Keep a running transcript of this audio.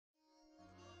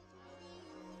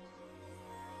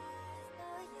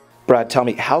Brad, tell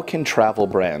me, how can travel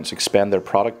brands expand their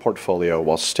product portfolio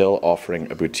while still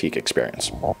offering a boutique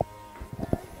experience? Well,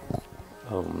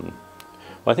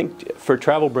 I think for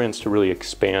travel brands to really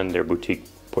expand their boutique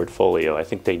portfolio, I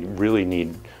think they really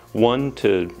need, one,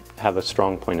 to have a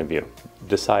strong point of view.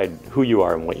 Decide who you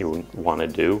are and what you want to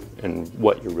do and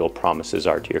what your real promises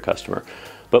are to your customer.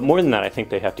 But more than that, I think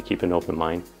they have to keep an open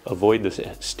mind, avoid this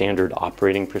standard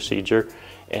operating procedure,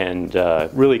 and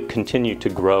really continue to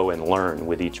grow and learn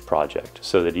with each project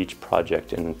so that each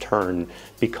project in turn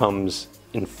becomes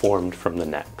informed from the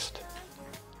next.